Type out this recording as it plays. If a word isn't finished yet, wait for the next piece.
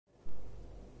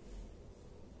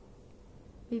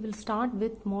We will start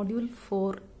with module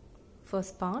 4,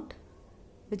 first part,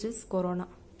 which is corona.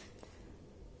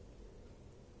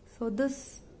 So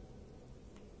this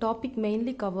topic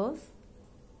mainly covers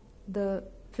the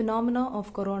phenomena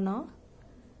of corona,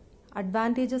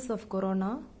 advantages of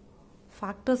corona,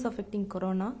 factors affecting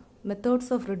corona,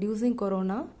 methods of reducing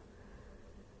corona,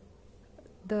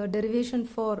 the derivation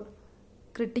for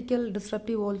critical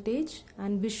disruptive voltage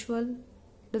and visual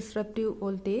disruptive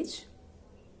voltage,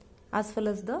 as well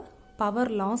as the power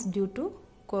loss due to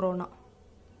corona.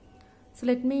 So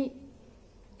let me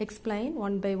explain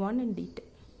one by one in detail.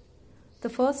 The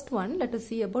first one, let us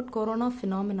see about corona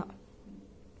phenomena.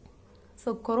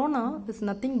 So corona is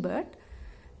nothing but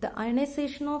the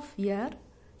ionization of air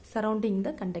surrounding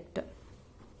the conductor.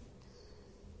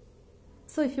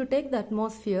 So if you take the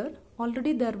atmosphere,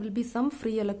 already there will be some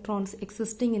free electrons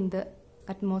existing in the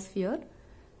atmosphere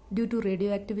due to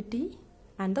radioactivity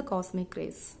and the cosmic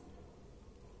rays.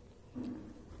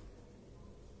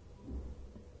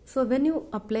 So when you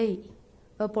apply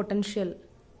a potential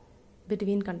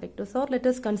between conductors, or let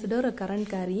us consider a current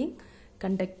carrying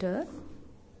conductor,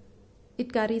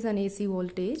 it carries an AC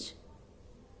voltage.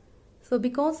 So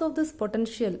because of this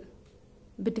potential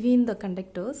between the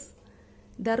conductors,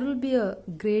 there will be a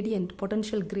gradient,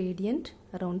 potential gradient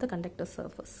around the conductor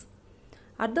surface.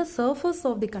 At the surface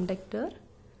of the conductor,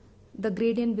 the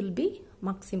gradient will be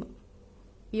maximum.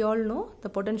 We all know the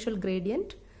potential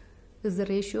gradient is the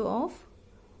ratio of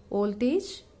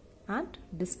voltage and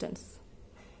distance.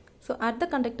 So at the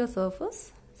conductor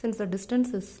surface, since the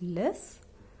distance is less,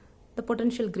 the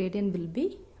potential gradient will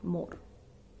be more.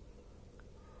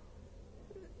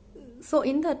 So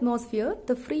in the atmosphere,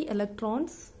 the free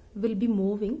electrons will be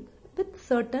moving with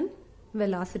certain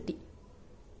velocity.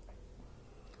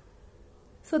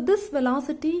 So this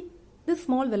velocity, this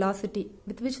small velocity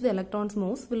with which the electrons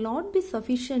moves, will not be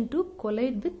sufficient to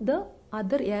collide with the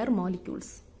other air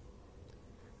molecules.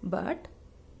 But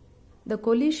the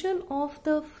collision of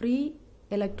the free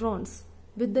electrons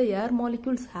with the air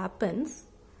molecules happens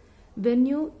when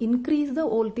you increase the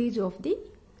voltage of the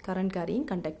current carrying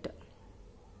conductor.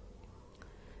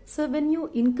 So when you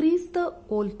increase the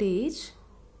voltage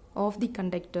of the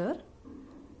conductor,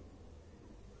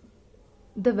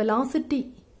 the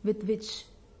velocity with which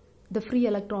the free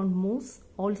electron moves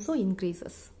also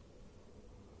increases.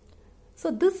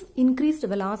 So this increased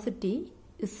velocity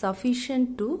is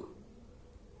sufficient to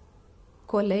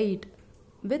collide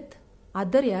with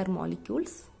other air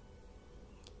molecules,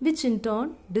 which in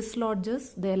turn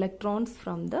dislodges the electrons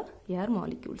from the air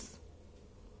molecules.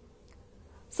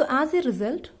 So as a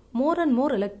result, more and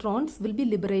more electrons will be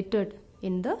liberated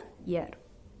in the air.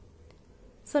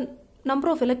 So number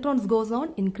of electrons goes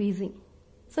on increasing.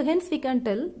 So hence we can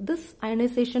tell this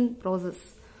ionization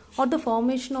process or the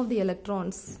formation of the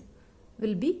electrons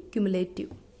will be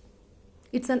cumulative.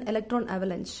 It's an electron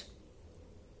avalanche.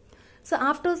 So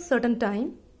after a certain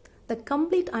time, the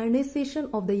complete ionization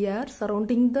of the air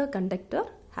surrounding the conductor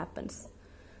happens.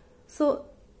 So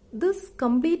this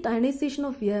complete ionization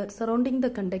of air surrounding the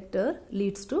conductor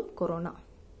leads to corona.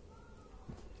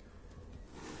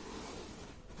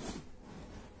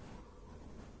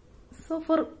 So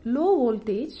for low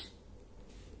voltage,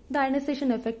 the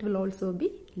ionization effect will also be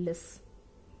less.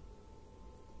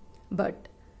 But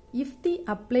if the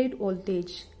applied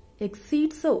voltage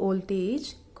exceeds a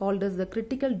voltage called as the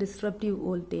critical disruptive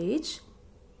voltage,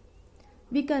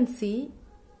 we can see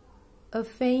a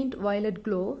faint violet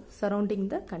glow surrounding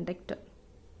the conductor.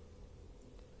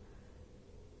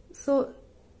 So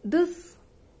this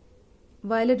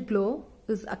violet glow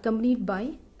is accompanied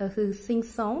by a hissing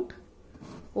sound,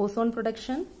 ozone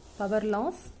production, power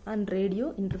loss and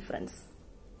radio interference.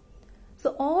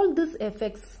 So all these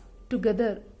effects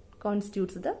together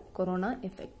constitutes the corona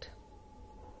effect.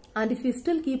 And if we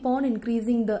still keep on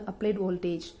increasing the applied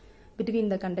voltage between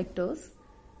the conductors,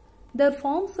 there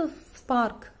forms a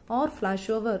spark or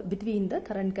flashover between the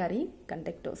current carrying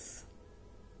conductors.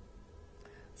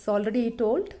 So already I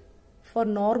told, for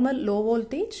normal low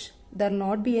voltage, there will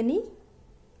not be any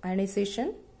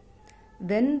ionization.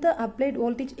 When the applied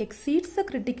voltage exceeds the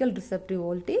critical disruptive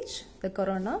voltage, the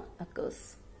corona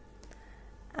occurs.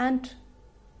 And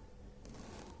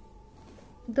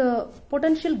the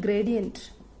potential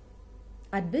gradient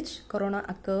at which corona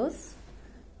occurs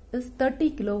is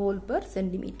 30 kilovolt per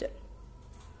centimeter.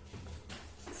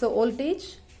 So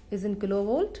voltage is in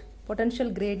kilovolt, potential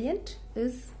gradient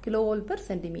is kilovolt per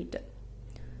centimeter.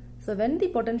 So when the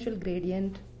potential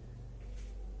gradient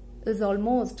is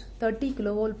almost 30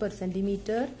 kilovolt per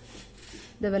centimeter,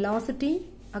 the velocity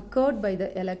occurred by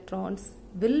the electrons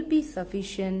will be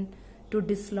sufficient to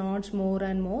dislodge more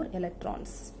and more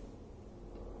electrons.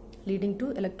 leading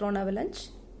to electron avalanche,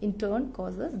 in turn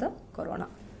causes the corona.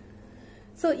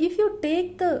 So if you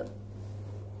take the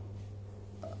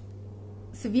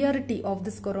severity of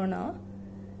this corona,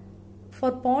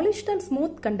 for polished and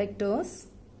smooth conductors,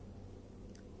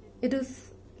 it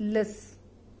is less,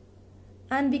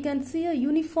 and we can see a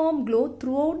uniform glow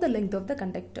throughout the length of the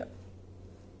conductor.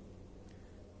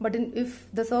 But if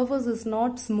the surface is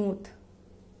not smooth,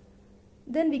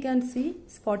 then we can see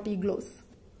spotty glows.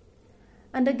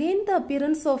 And again, the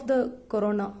appearance of the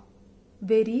corona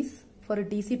varies for a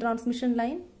DC transmission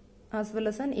line as well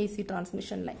as an AC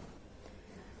transmission line.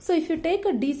 So if you take a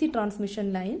DC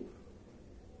transmission line,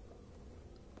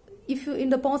 if you in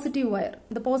the positive wire,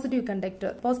 the positive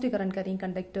conductor, positive current carrying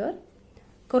conductor,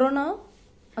 corona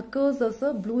occurs as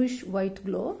a bluish white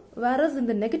glow, whereas in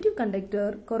the negative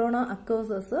conductor, corona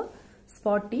occurs as a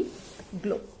spotty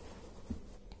glow.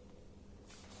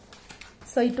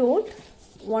 So I told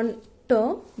one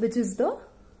term, which is the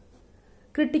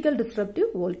critical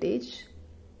disruptive voltage.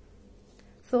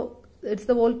 So it's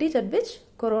the voltage at which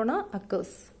corona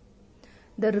occurs.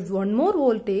 There is one more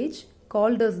voltage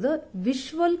called as the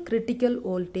visual critical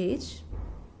voltage.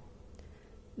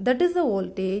 That is the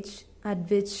voltage at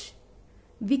which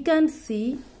we can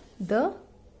see the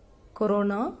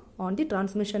corona on the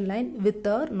transmission line with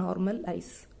our normal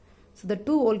eyes. So the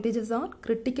two voltages are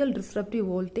critical disruptive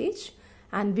voltage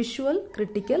and visual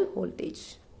critical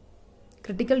voltage.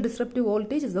 Critical disruptive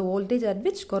voltage is the voltage at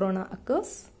which corona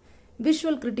occurs.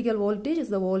 Visual critical voltage is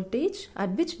the voltage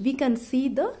at which we can see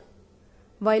the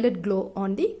violet glow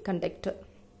on the conductor.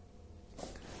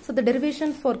 So the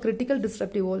derivation for critical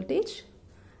disruptive voltage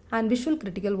and visual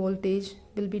critical voltage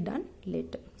will be done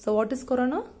later. So what is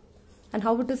corona and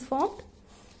how it is formed?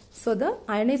 So the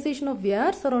ionization of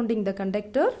air surrounding the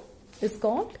conductor is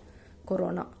called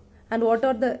corona. And what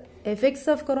are the effects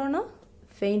of corona?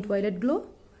 Faint violet glow,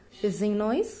 hissing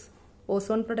noise,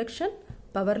 ozone production,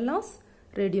 power loss,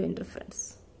 radio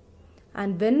interference.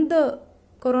 And when the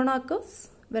corona occurs,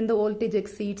 when the voltage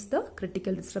exceeds the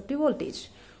critical disruptive voltage.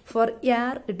 For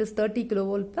air, it is 30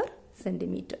 kilovolt per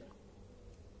centimeter.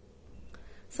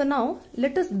 So now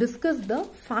let us discuss the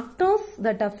factors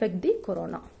that affect the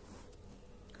corona.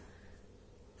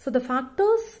 So the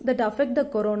factors that affect the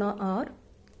corona are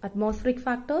atmospheric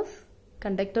factors,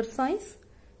 conductor size,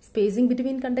 spacing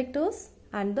between conductors,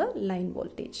 and the line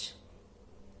voltage.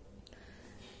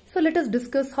 So let us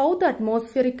discuss how the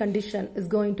atmospheric condition is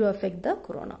going to affect the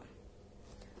corona.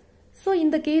 So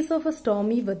in the case of a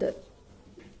stormy weather,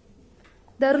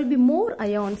 there will be more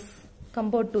ions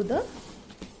compared to the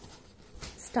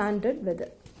standard weather.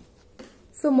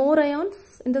 So more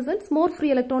ions, in the sense more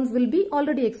free electrons will be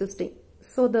already existing.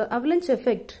 So the avalanche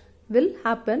effect will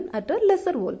happen at a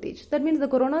lesser voltage. That means the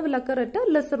corona will occur at a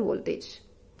lesser voltage.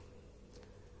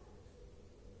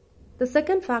 The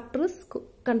second factor is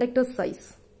conductor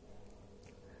size.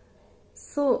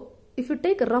 So if you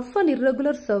take a rough and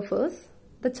irregular surface,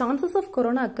 the chances of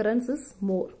corona occurrence is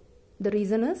more. The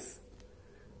reason is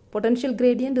potential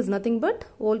gradient is nothing but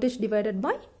voltage divided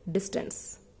by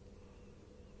distance.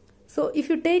 So if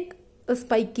you take a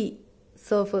spiky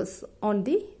surface on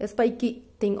a spiky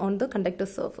thing on the conductor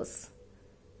surface,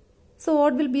 so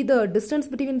what will be the distance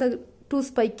between the two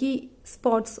spiky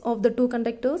spots of the two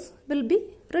conductors will be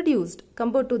reduced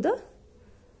compared to the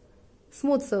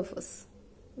smooth surface.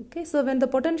 Okay, so when the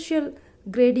potential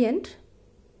gradient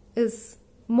is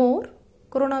more,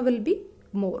 corona will be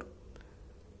more.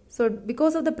 So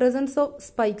because of the presence of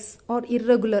spikes or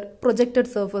irregular projected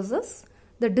surfaces,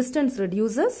 the distance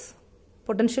reduces,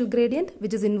 potential gradient,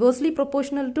 which is inversely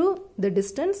proportional to the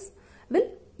distance, will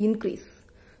increase.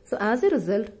 So as a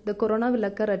result, the corona will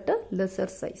occur at a lesser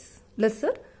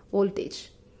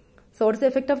voltage. So what is the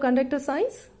effect of conductor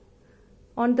size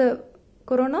on the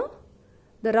corona?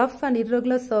 The rough and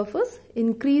irregular surface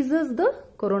increases the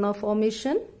corona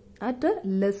formation at a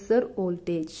lesser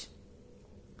voltage.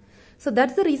 So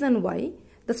that's the reason why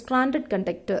the stranded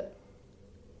conductor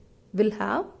will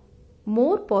have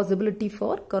more possibility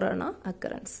for corona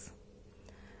occurrence.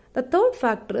 The third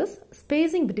factor is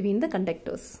spacing between the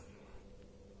conductors.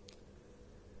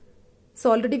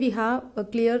 So already we have a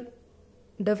clear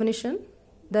definition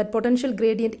that potential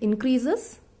gradient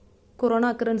increases, corona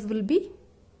occurrence will be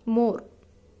more.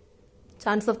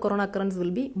 Chance of corona occurrence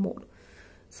will be more.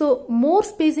 So more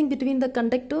spacing between the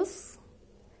conductors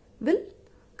will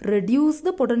reduce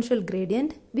the potential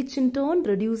gradient, which in turn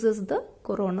reduces the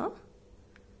corona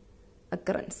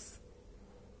occurrence.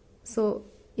 So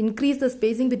increase the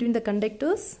spacing between the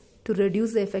conductors to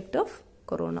reduce the effect of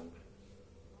corona.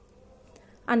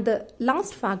 And the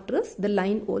last factor is the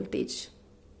line voltage.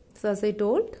 So as I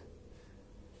told,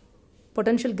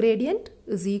 potential gradient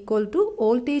is equal to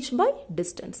voltage by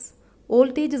distance.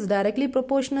 Voltage is directly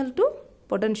proportional to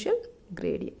potential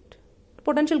gradient.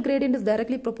 Potential gradient is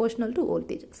directly proportional to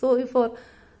voltage. So if for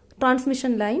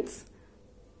transmission lines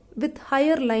with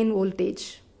higher line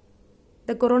voltage,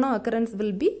 the corona occurrence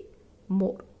will be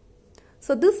more.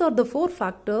 So these are the 4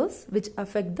 factors which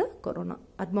affect the corona: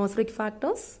 atmospheric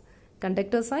factors,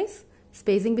 conductor size,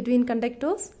 spacing between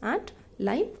conductors, and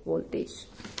line voltage.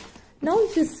 Now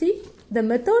if you see the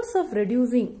methods of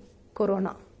reducing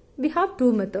corona, we have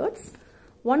 2 methods.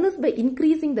 One is by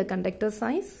increasing the conductor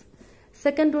size.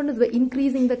 Second one is by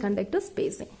increasing the conductor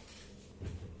spacing.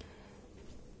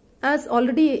 As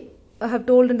already I have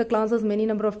told in the classes many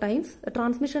number of times, the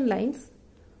transmission lines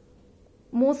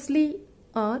mostly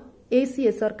are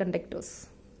ACSR conductors.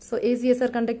 So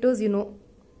ACSR conductors, you know,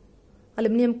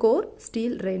 aluminum core,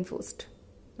 steel reinforced.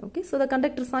 Okay, so the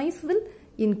conductor size will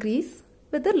increase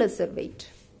with a lesser weight.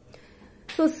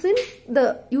 So since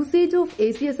the usage of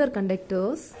ACSR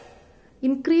conductors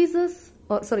reduces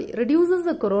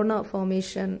the corona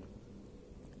formation,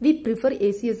 we prefer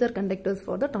ACSR conductors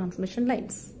for the transmission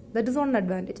lines. That is one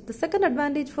advantage. The second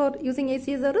advantage for using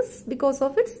ACSR is because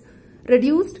of its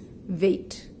reduced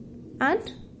weight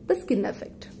and the skin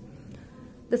effect.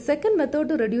 The second method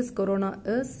to reduce corona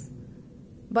is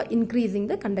by increasing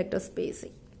the conductor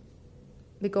spacing,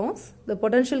 because the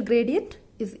potential gradient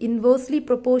is inversely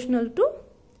proportional to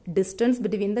distance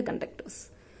between the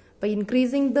conductors. By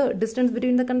increasing the distance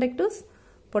between the conductors,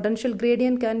 potential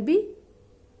gradient can be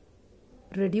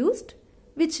reduced,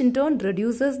 which in turn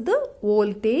reduces the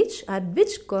voltage at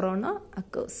which corona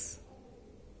occurs.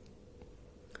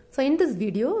 So in this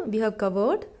video, we have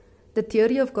covered the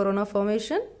theory of corona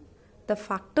formation, the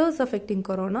factors affecting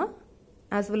corona,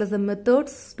 as well as the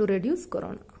methods to reduce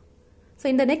corona. So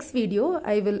in the next video,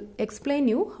 I will explain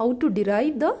you how to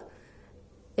derive the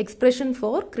expression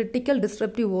for critical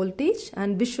disruptive voltage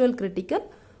and visual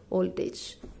critical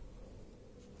voltage.